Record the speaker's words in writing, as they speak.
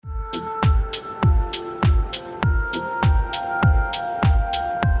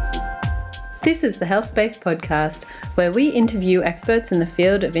This is the Health Space podcast, where we interview experts in the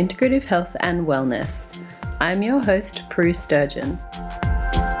field of integrative health and wellness. I'm your host, Prue Sturgeon.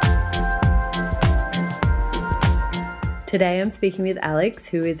 Today I'm speaking with Alex,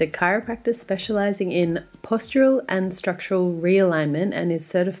 who is a chiropractor specializing in postural and structural realignment and is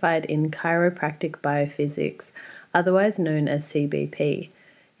certified in chiropractic biophysics, otherwise known as CBP.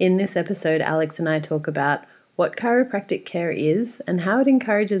 In this episode, Alex and I talk about what chiropractic care is and how it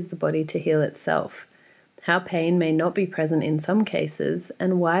encourages the body to heal itself, how pain may not be present in some cases,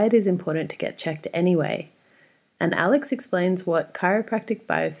 and why it is important to get checked anyway. And Alex explains what chiropractic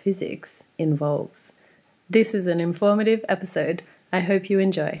biophysics involves. This is an informative episode. I hope you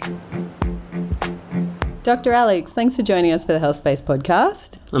enjoy. Dr. Alex, thanks for joining us for the Health Space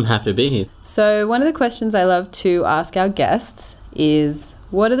podcast. I'm happy to be here. So one of the questions I love to ask our guests is,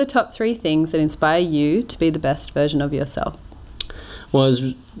 what are the top 3 things that inspire you to be the best version of yourself? Well,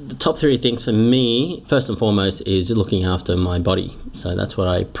 the top 3 things for me, first and foremost, is looking after my body. So that's what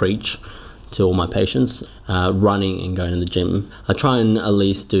I preach to all my patients, running and going to the gym. I try and at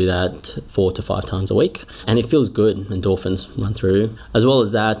least do that 4 to 5 times a week, and it feels good. Endorphins run through. As well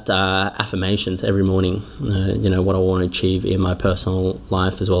as that, affirmations every morning, what I want to achieve in my personal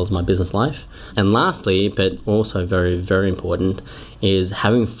life as well as my business life. And lastly, but also very, very important, is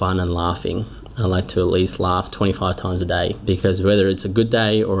having fun and laughing. I like to at least laugh 25 times a day, because whether it's a good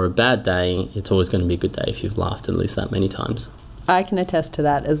day or a bad day, it's always going to be a good day if you've laughed at least that many times. I can attest to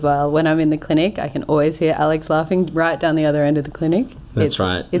that as well. When I'm in the clinic, I can always hear Alex laughing right down the other end of the clinic. That's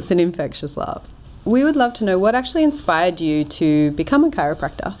right. It's an infectious laugh. We would love to know what actually inspired you to become a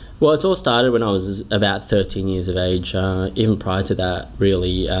chiropractor. Well, it all started when I was about 13 years of age. Even prior to that,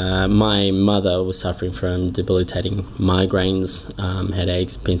 really, my mother was suffering from debilitating migraines,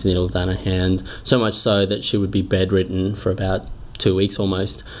 headaches, pins and needles down her hand, so much so that she would be bedridden for about 2 weeks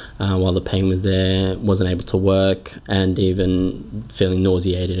almost, while the pain was there, wasn't able to work, and even feeling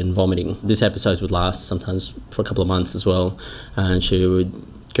nauseated and vomiting. These episodes would last sometimes for a couple of months as well, and she would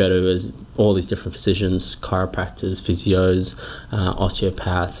go to all these different physicians, chiropractors, physios,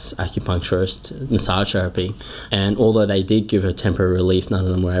 osteopaths, acupuncturists, massage therapy. And although they did give her temporary relief, none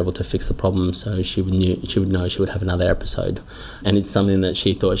of them were able to fix the problem, so she would know she would have another episode. And it's something that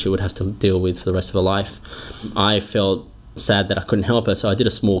she thought she would have to deal with for the rest of her life. I felt sad that I couldn't help her, so I did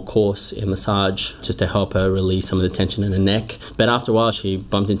a small course in massage just to help her release some of the tension in her neck. But after a while, she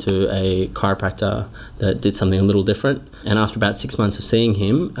bumped into a chiropractor that did something a little different, and after about 6 months of seeing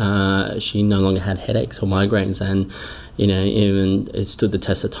him, she no longer had headaches or migraines, and even it stood the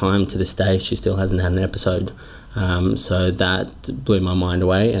test of time. To this day, she still hasn't had an episode. So that blew my mind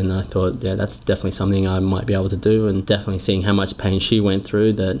away, and I thought, yeah, that's definitely something I might be able to do, and definitely seeing how much pain she went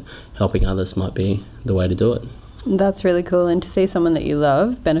through, that helping others might be the way to do it. That's really cool, and to see someone that you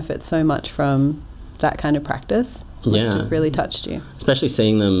love benefit so much from that kind of practice must have really touched you. Especially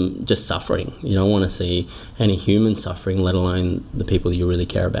seeing them just suffering. You don't want to see any human suffering, let alone the people you really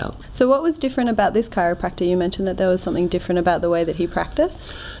care about. So what was different about this chiropractor? You mentioned that there was something different about the way that he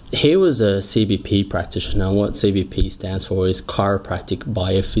practiced. He was a CBP practitioner. What CBP stands for is chiropractic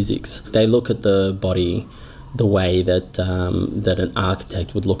biophysics. They look at the body the way that an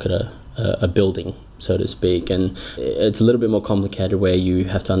architect would look at a building, so to speak, and it's a little bit more complicated where you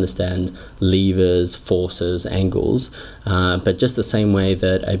have to understand levers, forces, angles, but just the same way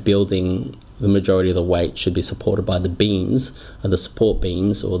that a building, the majority of the weight should be supported by the beams, or the support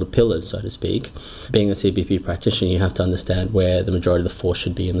beams, or the pillars, so to speak. Being a CBP practitioner, you have to understand where the majority of the force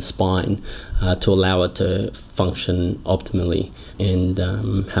should be in the spine to allow it to function optimally and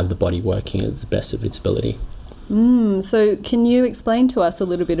have the body working at the best of its ability. So can you explain to us a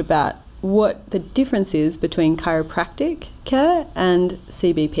little bit about what the difference is between chiropractic care and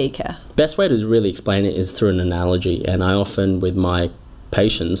CBP care? Best way to really explain it is through an analogy, and I often, with my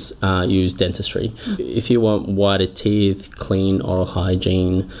patients, use dentistry. If you want whiter teeth, clean oral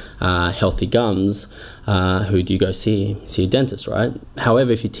hygiene, healthy gums, who do you go see? See a dentist, right?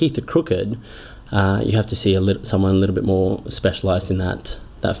 However, if your teeth are crooked, you have to see someone a little bit more specialized in that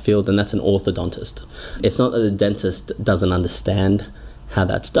field, and that's an orthodontist. It's not that the dentist doesn't understand how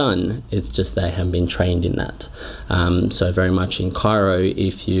that's done, it's just they haven't been trained in that. So very much in chiro,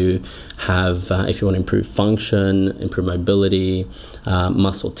 if you want to improve function, improve mobility,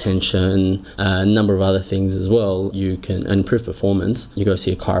 muscle tension, a number of other things as well, you can improve performance, you go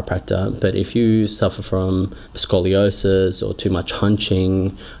see a chiropractor. But if you suffer from scoliosis or too much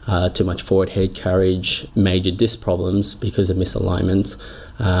hunching, too much forward head carriage, major disc problems because of misalignments,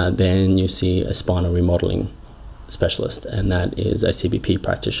 then you see a spinal remodeling specialist, and that is a CBP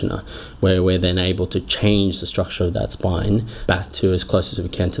practitioner, where we're then able to change the structure of that spine back to as close as we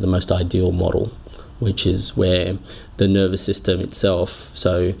can to the most ideal model, which is where the nervous system itself,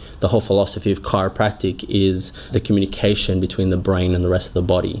 so the whole philosophy of chiropractic is the communication between the brain and the rest of the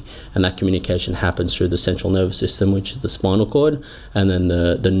body, and that communication happens through the central nervous system, which is the spinal cord, and then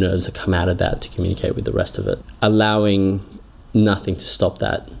the nerves that come out of that to communicate with the rest of it, allowing nothing to stop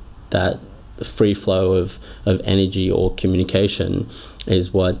that free flow of energy or communication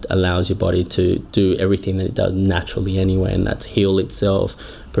is what allows your body to do everything that it does naturally anyway, and that's heal itself,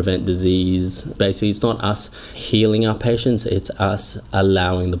 prevent disease. Basically, it's not us healing our patients, it's us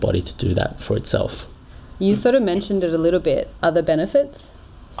allowing the body to do that for itself. You sort of mentioned it a little bit, other benefits.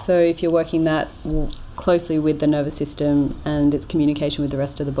 So if you're working that closely with the nervous system and its communication with the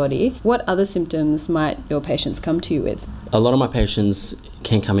rest of the body, what other symptoms might your patients come to you with? A lot of my patients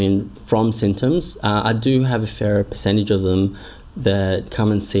can come in from symptoms. I do have a fair percentage of them that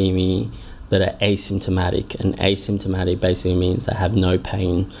come and see me that are asymptomatic, and asymptomatic basically means they have no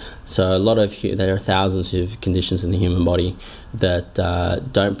pain. So there are thousands of conditions in the human body that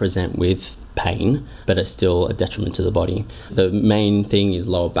don't present with pain but are still a detriment to the body. The main thing is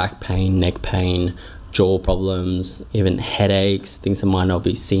lower back pain, neck pain, jaw problems, even headaches, things that might not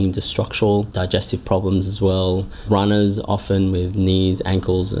be seen to structural, digestive problems as well. Runners often with knees,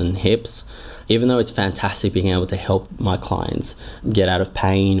 ankles and hips. Even though it's fantastic being able to help my clients get out of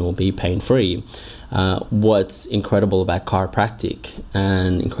pain or be pain-free, what's incredible about chiropractic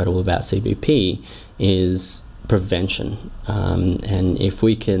and incredible about CBP is prevention. And if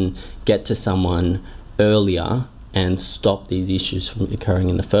we can get to someone earlier and stop these issues from occurring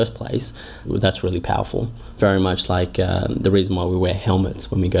in the first place, that's really powerful. Very much like the reason why we wear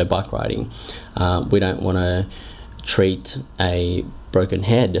helmets when we go bike riding. We don't want to treat a broken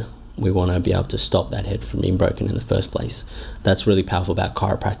head, we want to be able to stop that head from being broken in the first place. That's really powerful about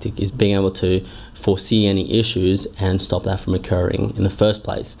chiropractic, is being able to foresee any issues and stop that from occurring in the first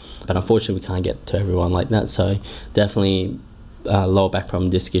place. But unfortunately we can't get to everyone like that, so definitely lower back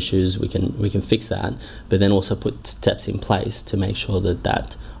problem, disc issues, we can fix that, but then also put steps in place to make sure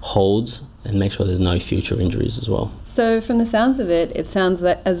that holds and make sure there's no future injuries as well. So from the sounds of it, it sounds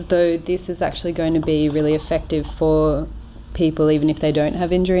as though this is actually going to be really effective for people even if they don't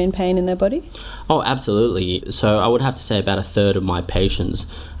have injury and pain in their body? Oh, absolutely. So I would have to say about a third of my patients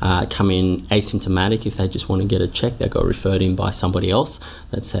come in asymptomatic. If they just want to get it checked, they got referred in by somebody else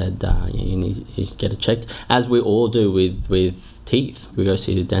that said you need to get it checked, as we all do with teeth. We go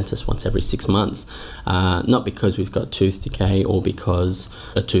see the dentist once every 6 months, not because we've got tooth decay or because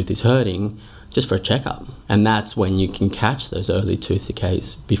a tooth is hurting, just for a checkup. And that's when you can catch those early tooth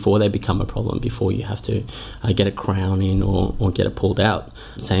decays before they become a problem, before you have to get a crown in or get it pulled out.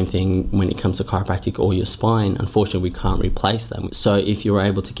 Same thing when it comes to chiropractic or your spine. Unfortunately, we can't replace them. So if you're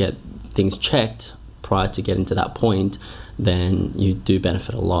able to get things checked prior to getting to that point, then you do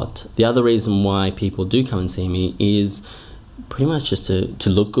benefit a lot. The other reason why people do come and see me is pretty much just to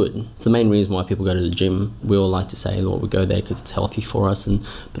look good. It's the main reason why people go to the gym. We all like to say, Lord, we go there because it's healthy for us,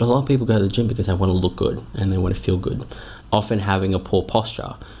 but a lot of people go to the gym because they want to look good and they want to feel good. Often having a poor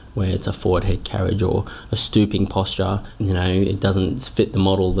posture, where it's a forward head carriage or a stooping posture, it doesn't fit the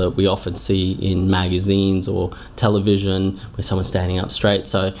model that we often see in magazines or television where someone's standing up straight.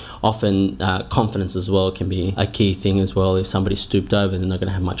 So often confidence as well can be a key thing as well. If somebody's stooped over, they're not going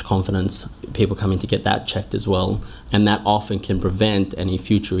to have much confidence. People come in to get that checked as well, and that often can prevent any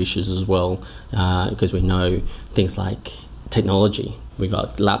future issues as well, because we know things like technology. We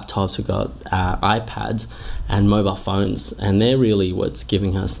got laptops, we got iPads and mobile phones, and they're really what's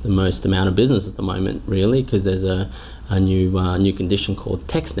giving us the most amount of business at the moment, really, because there's a new condition called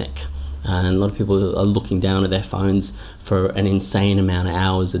text neck, and a lot of people are looking down at their phones for an insane amount of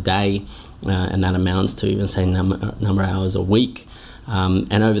hours a day, and that amounts to even say number of hours a week.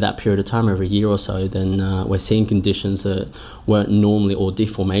 And over that period of time, over a year or so, then we're seeing conditions that weren't normally, or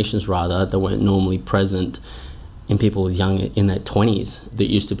deformations rather, that weren't normally present in people as young in their 20s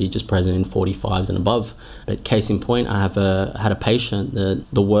that used to be just present in 45s and above. But case in point, I had a patient that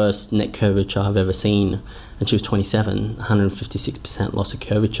the worst neck curvature I've ever seen, and she was 27, 156% loss of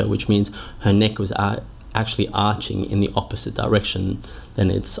curvature, which means her neck was actually arching in the opposite direction than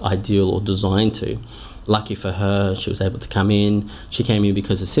it's ideal or designed to. Lucky for her, she was able to come in. She came in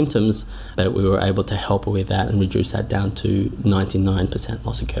because of symptoms, but we were able to help her with that and reduce that down to 99%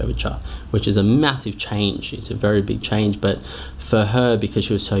 loss of curvature, which is a massive change. It's a very big change, but for her, because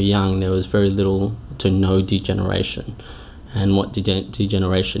she was so young, there was very little to no degeneration. And what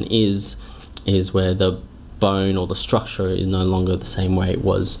degeneration is where the bone or the structure is no longer the same way it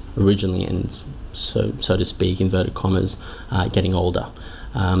was originally, and so to speak, inverted commas, getting older.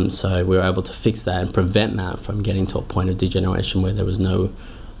 So we were able to fix that and prevent that from getting to a point of degeneration where there was no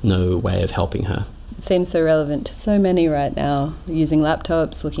way of helping her. It seems so relevant to so many right now, using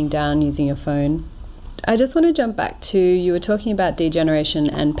laptops, looking down, using your phone. I just want to jump back to, you were talking about degeneration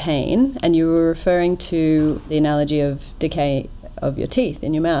and pain, and you were referring to the analogy of decay of your teeth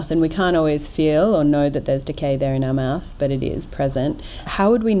in your mouth, and we can't always feel or know that there's decay there in our mouth, but it is present. How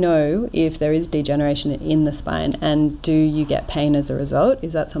would we know if there is degeneration in the spine, and do you get pain as a result?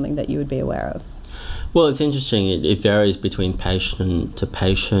 Is that something that you would be aware of? Well, it's interesting. It varies between patient to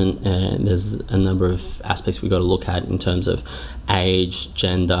patient, and there's a number of aspects we've got to look at in terms of age,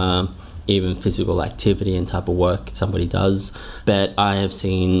 gender, even physical activity and type of work somebody does. But I have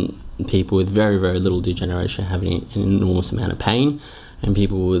seen people with very, very little degeneration having an enormous amount of pain, and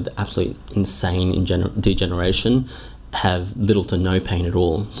people with absolute insane degeneration have little to no pain at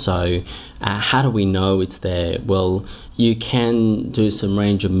all. So how do we know it's there? Well, you can do some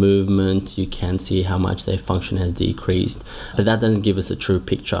range of movement, you can see how much their function has decreased, but that doesn't give us a true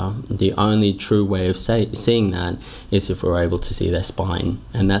picture. The only true way of seeing that is if we're able to see their spine,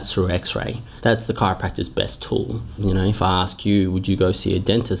 and that's through x-ray. That's the chiropractor's best tool. You know, if I ask you, would you go see a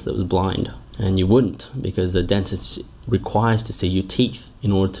dentist that was blind? And you wouldn't, because the dentist requires to see your teeth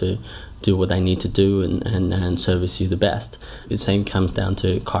in order to do what they need to do and service you the best. The same comes down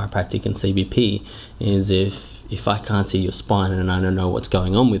to chiropractic and CBP, is if I can't see your spine and I don't know what's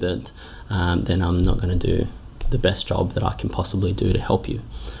going on with it, then I'm not going to do the best job that I can possibly do to help you.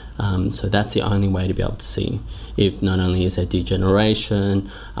 So that's the only way to be able to see if not only is there degeneration,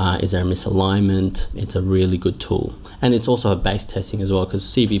 is there a misalignment. It's a really good tool. And it's also a base testing as well, because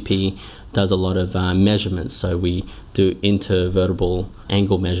CBP does a lot of measurements. So we do intervertebral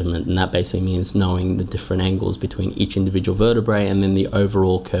angle measurement, and that basically means knowing the different angles between each individual vertebrae and then the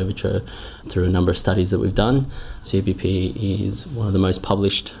overall curvature through a number of studies that we've done. CBP is one of the most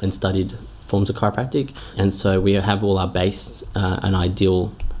published and studied forms of chiropractic, and so we have all our base and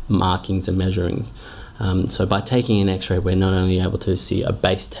ideal markings and measuring. So by taking an x-ray, we're not only able to see a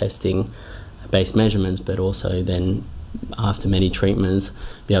base testing, base measurements, but also then after many treatments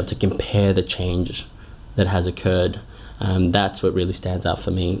be able to compare the change that has occurred. That's what really stands out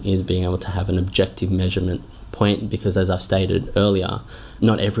for me, is being able to have an objective measurement point, because as I've stated earlier,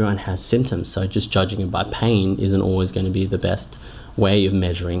 not everyone has symptoms, so just judging it by pain isn't always going to be the best way of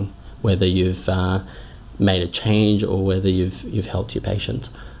measuring whether you've made a change or whether you've helped your patient.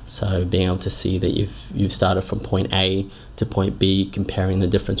 So being able to see that you've started from point A to point B, comparing the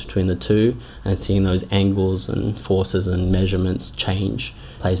difference between the two and seeing those angles and forces and measurements change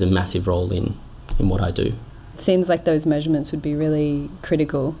plays a massive role in what I do. It seems like those measurements would be really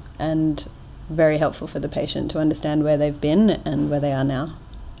critical and very helpful for the patient to understand where they've been and where they are now.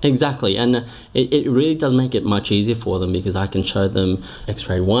 Exactly, and it really does make it much easier for them, because I can show them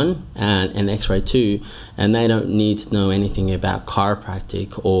x-ray 1 and x-ray 2, and they don't need to know anything about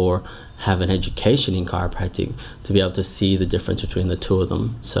chiropractic or have an education in chiropractic to be able to see the difference between the two of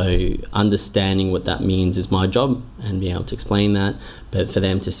them. So understanding what that means is my job, and being able to explain that, but for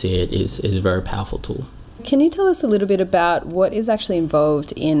them to see it is a very powerful tool. Can you tell us a little bit about what is actually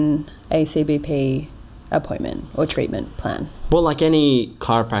involved in a CBP appointment or treatment plan? Well, like any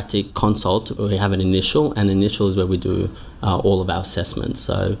chiropractic consult, we have an initial, and initial is where we do all of our assessments.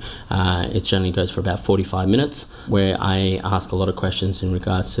 So it generally goes for about 45 minutes, where I ask a lot of questions in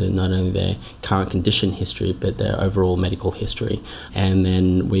regards to not only their current condition history, but their overall medical history. And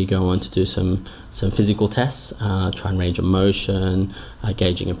then we go on to do some physical tests, try and range of motion,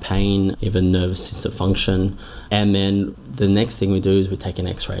 gauging of pain, even nervous system function. And then the next thing we do is we take an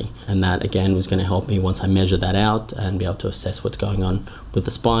x-ray, and that again was going to help me once I measure that out and be able to assess what's going on with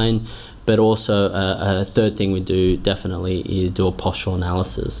the spine. But also a third thing we do definitely is do a postural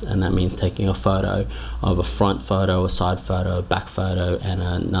analysis, and that means taking a photo of a front photo, a side photo, a back photo, and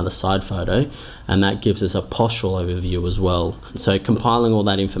another side photo, and that gives us a postural overview as well. So compiling all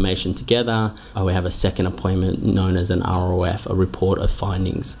that information together, we have a second appointment known as an ROF, a report of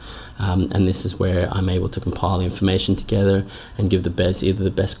findings. And this is where I'm able to compile information together and give either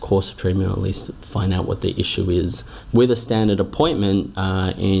the best course of treatment, or at least find out what the issue is. With a standard appointment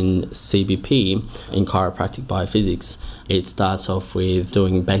in CBP, in chiropractic biophysics, it starts off with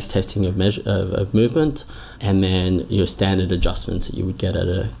doing base testing of movement, and then your standard adjustments that you would get at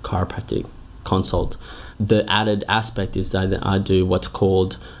a chiropractic consult. The added aspect is that I do what's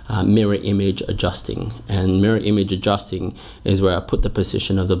called mirror image adjusting, and mirror image adjusting is where I put the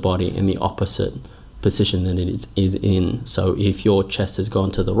position of the body in the opposite position that it is in. So if your chest has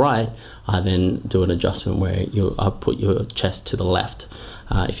gone to the right, I then do an adjustment where I put your chest to the left.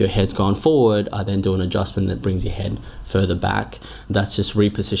 If your head's gone forward, I then do an adjustment that brings your head further back. That's just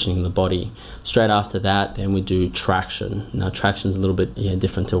repositioning the body. Straight after that, then we do traction. Now, traction is a little bit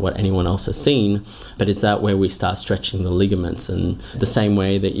different to what anyone else has seen, but it's that where we start stretching the ligaments. And the same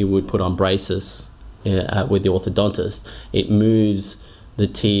way that you would put on braces with the orthodontist, it moves the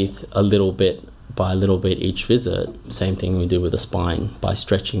teeth a little bit by a little bit each visit. Same thing we do with the spine. By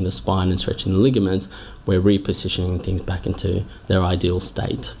stretching the spine and stretching the ligaments, we're repositioning things back into their ideal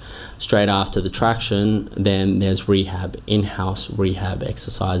state. Straight after the traction, then there's rehab, in-house rehab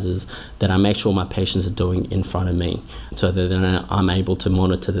exercises that I make sure my patients are doing in front of me, so that then I'm able to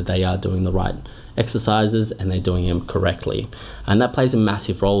monitor that they are doing the right exercises and they're doing them correctly. And that plays a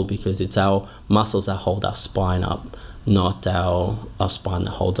massive role because it's our muscles that hold our spine up, not our spine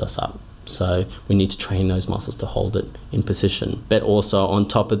that holds us up. So we need to train those muscles to hold it in position. But also on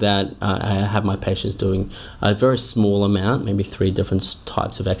top of that, I have my patients doing a very small amount, maybe 3 different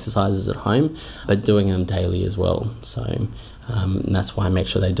types of exercises at home, but doing them daily as well. So that's why I make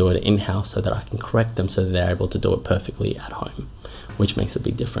sure they do it in-house so that I can correct them so that they're able to do it perfectly at home, which makes a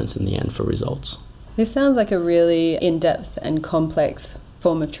big difference in the end for results. This sounds like a really in-depth and complex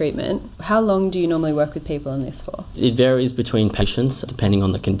form of treatment. How long do you normally work with people on this for? It varies between patients depending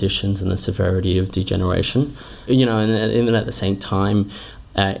on the conditions and the severity of degeneration. And even at the same time,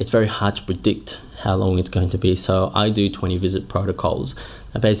 it's very hard to predict how long it's going to be. So I do 20 visit protocols.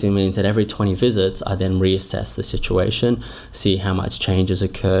 That basically means that every 20 visits, I then reassess the situation, see how much change has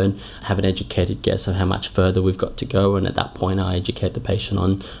occurred, have an educated guess of how much further we've got to go, and at that point I educate the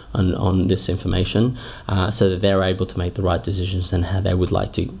patient on this information so that they're able to make the right decisions and how they would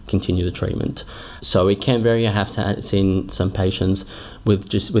like to continue the treatment. So it can vary. I have seen some patients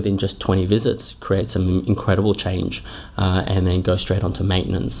within just 20 visits create some incredible change and then go straight onto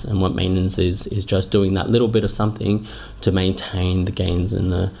maintenance. And what maintenance is just doing that little bit of something to maintain the gains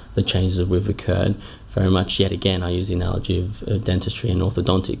and the changes that we've occurred. Very much, yet again, I use the analogy of dentistry and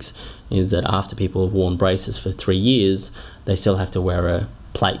orthodontics, is that after people have worn braces for 3 years, they still have to wear a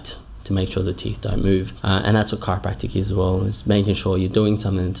plate to make sure the teeth don't move. And that's what chiropractic is as well, is making sure you're doing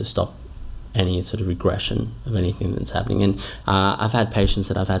something to stop any sort of regression of anything that's happening. And I've had patients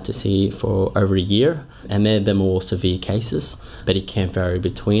that I've had to see for over a year, and they're the more severe cases, but it can vary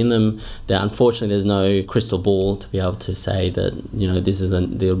between them. Unfortunately, there's no crystal ball to be able to say that, this is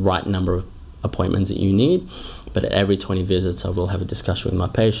the right number of appointments that you need. But at every 20 visits, I will have a discussion with my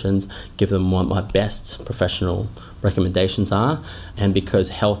patients, give them what my best professional recommendations are. And because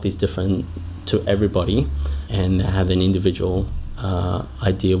health is different to everybody and they have an individual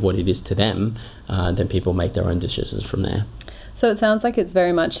idea of what it is to them, then people make their own decisions from there. So it sounds like it's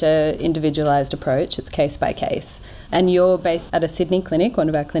very much an individualised approach. It's case by case. And you're based at a Sydney clinic, one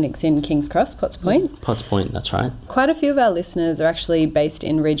of our clinics in King's Cross, Potts Point. Potts Point, that's right. Quite a few of our listeners are actually based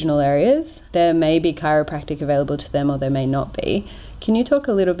in regional areas. There may be chiropractic available to them or there may not be. Can you talk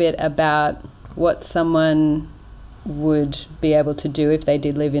a little bit about what someone would be able to do if they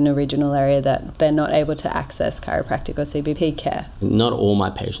did live in a regional area that they're not able to access chiropractic or CBP care? Not all my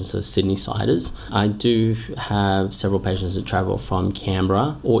patients are Sydney-siders. I do have several patients that travel from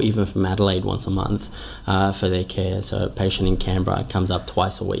Canberra or even from Adelaide once a month for their care. So a patient in Canberra comes up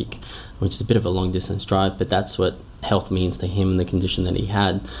twice a week, which is a bit of a long distance drive, but that's what health means to him and the condition that he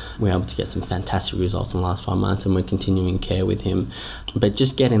had. We were able to get some fantastic results in the last 5 months, and we're continuing care with him. But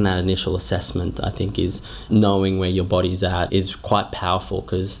just getting that initial assessment, I think, is knowing where your body's at is quite powerful,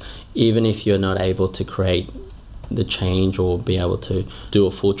 because even if you're not able to create the change or be able to do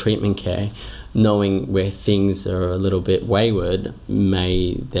a full treatment care, knowing where things are a little bit wayward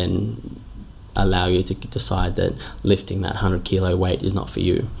may then allow you to decide that lifting that 100 kilo weight is not for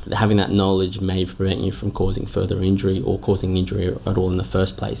you. Having that knowledge may prevent you from causing further injury or causing injury at all in the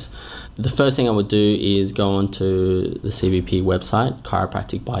first place. The first thing I would do is go onto the CBP website,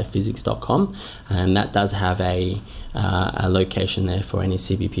 chiropracticbiophysics.com, and that does have a location there for any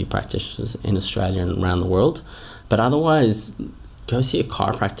CBP practitioners in Australia and around the world. But otherwise, go see a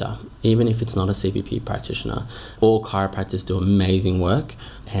chiropractor, even if it's not a CBP practitioner. All chiropractors do amazing work,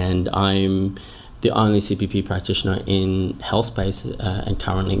 and I'm the only CBP practitioner in health space, and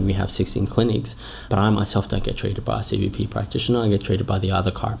currently we have 16 clinics, but I myself don't get treated by a CBP practitioner. I get treated by the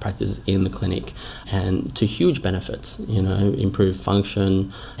other chiropractors in the clinic, and to huge benefits, improved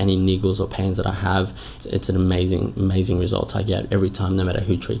function, any niggles or pains that I have. It's an amazing results I get every time, no matter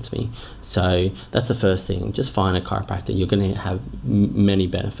who treats me. So that's the first thing. Just find a chiropractor. You're going to have many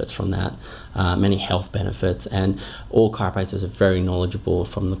benefits from that, many health benefits, and all chiropractors are very knowledgeable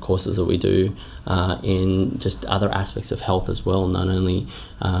from the courses that we do. in just other aspects of health as well, not only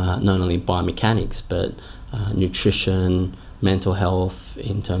biomechanics, but nutrition, mental health,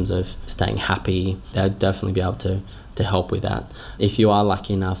 in terms of staying happy. They'll definitely be able to help with that. If you are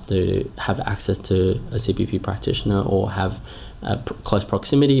lucky enough to have access to a CPP practitioner or have close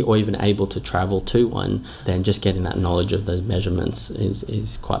proximity or even able to travel to one, then just getting that knowledge of those measurements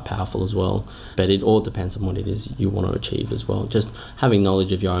is quite powerful as well. But it all depends on what it is you want to achieve as well. Just having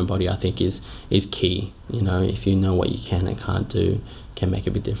knowledge of your own body, I think, is key. If you know what you can and can't do, can make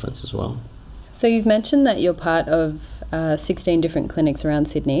a big difference as well. So you've mentioned that you're part of 16 different clinics around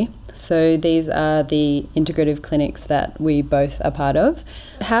Sydney. So these are the integrative clinics that we both are part of.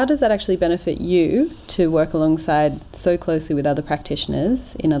 How does that actually benefit you to work alongside so closely with other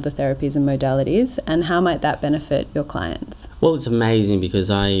practitioners in other therapies and modalities, and how might that benefit your clients? Well, it's amazing because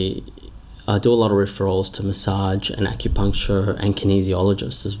I do a lot of referrals to massage and acupuncture and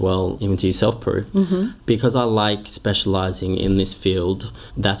kinesiologists as well, even to yourself, Prue. Because I like specialising in this field.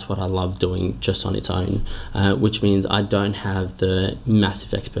 That's what I love doing just on its own, which means I don't have the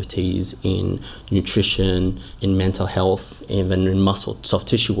massive expertise in nutrition, in mental health, even in muscle, soft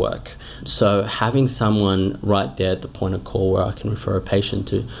tissue work. So having someone right there at the point of call where I can refer a patient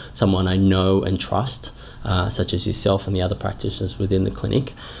to someone I know and trust, such as yourself and the other practitioners within the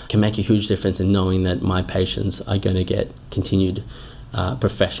clinic, can make a huge difference in knowing that my patients are going to get continued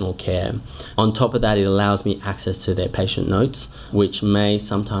professional care. On top of that, it allows me access to their patient notes, which may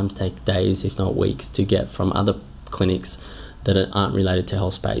sometimes take days, if not weeks, to get from other clinics that aren't related to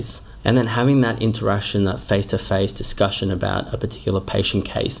health space. And then having that interaction, that face-to-face discussion about a particular patient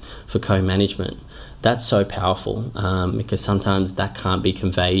case for co-management, that's so powerful, because sometimes that can't be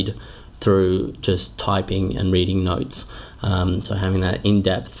conveyed through just typing and reading notes. So having that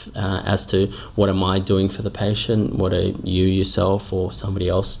in-depth as to what am I doing for the patient, what are you yourself or somebody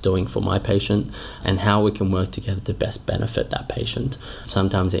else doing for my patient, and how we can work together to best benefit that patient.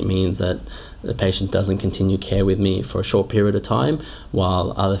 Sometimes it means that the patient doesn't continue care with me for a short period of time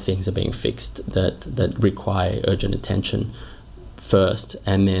while other things are being fixed that require urgent attention first,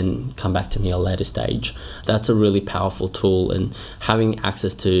 and then come back to me at a later stage. That's a really powerful tool, and having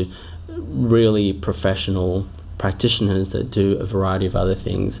access to really professional practitioners that do a variety of other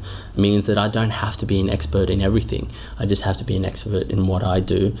things means that I don't have to be an expert in everything. I just have to be an expert in what I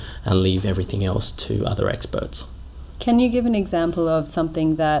do and leave everything else to other experts. Can you give an example of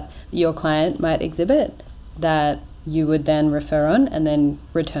something that your client might exhibit that you would then refer on and then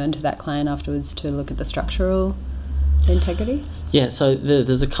return to that client afterwards to look at the structural integrity? Yeah, so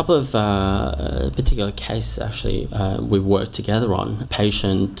there's a couple of particular cases actually we've worked together on. A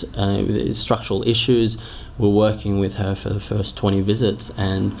patient with structural issues, we're working with her for the first 20 visits,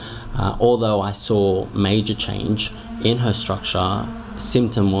 and although I saw major change in her structure,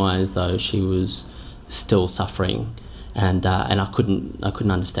 symptom-wise though, she was still suffering, and I couldn't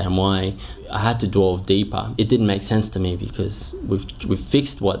understand why. I had to delve deeper. It didn't make sense to me because we've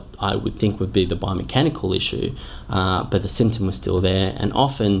fixed what I would think would be the biomechanical issue, but the symptom was still there. And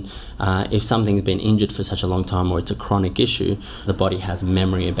often, if something's been injured for such a long time or it's a chronic issue, the body has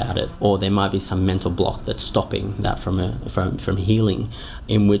memory about it, or there might be some mental block that's stopping that from healing.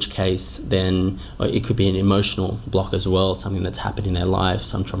 In which case, then it could be an emotional block as well, something that's happened in their life,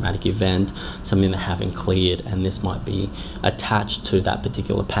 some traumatic event, something they haven't cleared, and this might be attached to that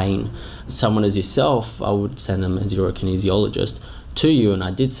particular pain. Someone as yourself, I would send them, as you're a kinesiologist, to you, and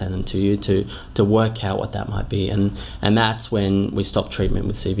I did send them to you to work out what that might be, and that's when we stop treatment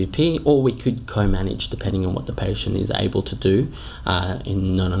with CPP, or we could co-manage depending on what the patient is able to do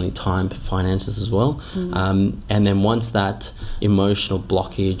in not only time but finances as well. And then once that emotional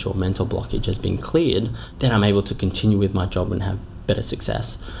blockage or mental blockage has been cleared, then I'm able to continue with my job and have better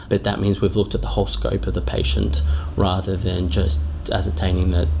success. But that means we've looked at the whole scope of the patient rather than just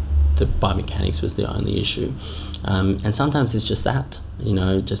ascertaining that the biomechanics was the only issue. And sometimes it's just that,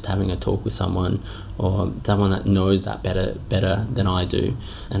 just having a talk with someone or someone that knows that better than I do.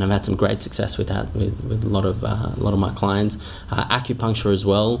 And I've had some great success with that with a lot of my clients. Acupuncture as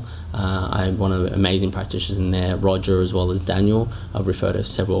well. I have one of the amazing practitioners in there, Roger, as well as Daniel. I've referred to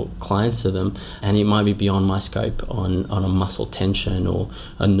several clients to them, and it might be beyond my scope on a muscle tension or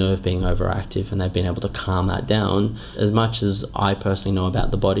a nerve being overactive, and they've been able to calm that down. As much as I personally know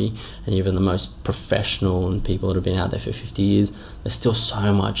about the body, and even the most professional and people that have been out there for 50 years, there's still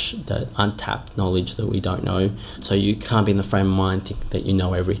so much that untapped knowledge that we don't know. So you can't be in the frame of mind thinking that you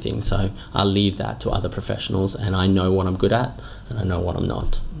know everything. So I leave that to other professionals, and I know what I'm good at and I know what I'm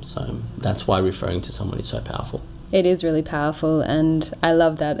not. So that's why referring to someone is so powerful. It is really powerful, and I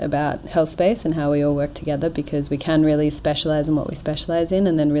love that about HealthSpace and how we all work together, because we can really specialise in what we specialise in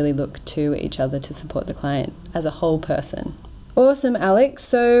and then really look to each other to support the client as a whole person. Awesome, Alex.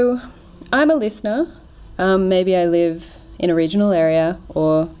 So I'm a listener. Maybe I live in a regional area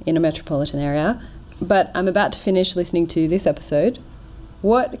or in a metropolitan area, but I'm about to finish listening to this episode.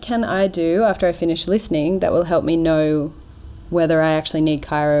 What can I do after I finish listening that will help me know whether I actually need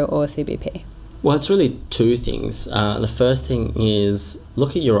chiro or CBP? Well, it's really two things. The first thing is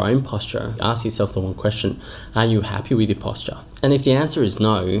look at your own posture. Ask yourself the one question: are you happy with your posture? And if the answer is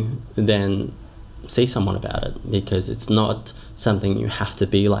no, then see someone about it, because it's not something you have to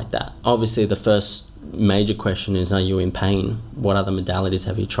be like that. Obviously, the first major question is, are you in pain? What other modalities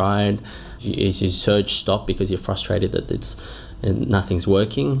have you tried? Is your surge stopped because you're frustrated that nothing's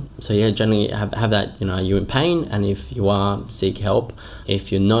working? So yeah, generally have that, are you in pain? And if you are, seek help.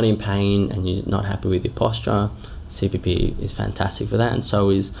 If you're not in pain and you're not happy with your posture, CBP is fantastic for that, and so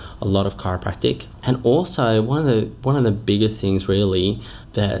is a lot of chiropractic. And also one of the biggest things really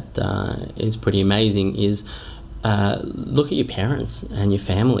that is pretty amazing is look at your parents and your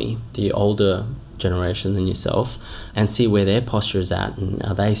family, the older generation than yourself, and see where their posture is at, and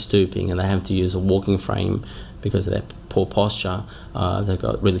are they stooping, and they have to use a walking frame because of their poor posture. They've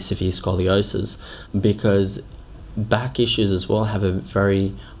got really severe scoliosis, because back issues as well have a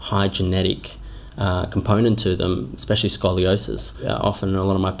very high genetic component to them, especially scoliosis. Often a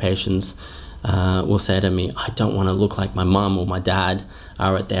lot of my patients will say to me, I don't want to look like my mum or my dad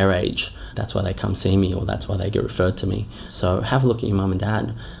are at their age. That's why they come see me, or that's why they get referred to me. So have a look at your mum and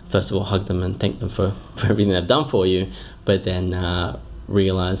dad. First of all, hug them and thank them for everything they've done for you, but then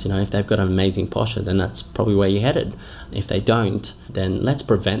realise, if they've got an amazing posture, then that's probably where you're headed. If they don't, then let's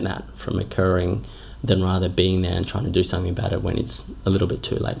prevent that from occurring, than rather being there and trying to do something about it when it's a little bit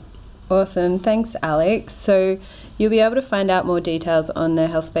too late. Awesome. Thanks, Alex. So you'll be able to find out more details on the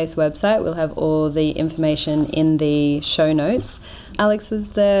HealthSpace website. We'll have all the information in the show notes. Alex, was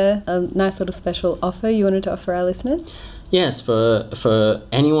there a nice little special offer you wanted to offer our listeners? Yes, for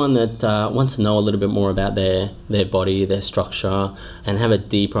anyone that wants to know a little bit more about their body, their structure, and have a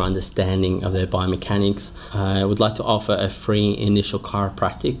deeper understanding of their biomechanics, I would like to offer a free initial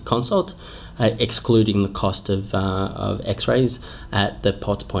chiropractic consult, excluding the cost of x-rays, at the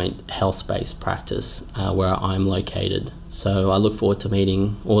Potts Point HealthSpace practice where I'm located. So I look forward to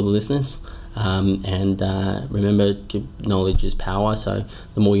meeting all the listeners. And remember, knowledge is power. So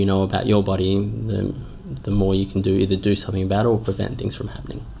the more you know about your body, the more you can either do something about it or prevent things from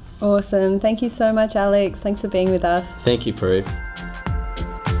happening. Awesome. Thank you so much, Alex. Thanks for being with us. Thank you, Prue.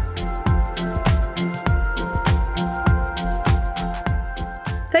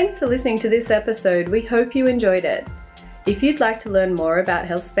 Thanks for listening to this episode. We hope you enjoyed it. If you'd like to learn more about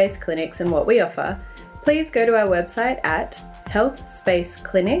HealthSpace Clinics and what we offer, please go to our website at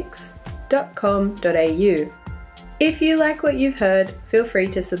healthspaceclinics.com.au. If you like what you've heard, feel free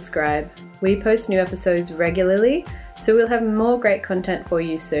to subscribe. We post new episodes regularly, so we'll have more great content for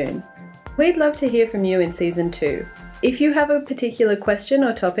you soon. We'd love to hear from you in Season 2. If you have a particular question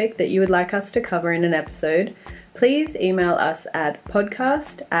or topic that you would like us to cover in an episode, please email us at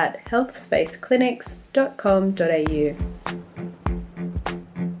podcast@healthspaceclinics.com.au.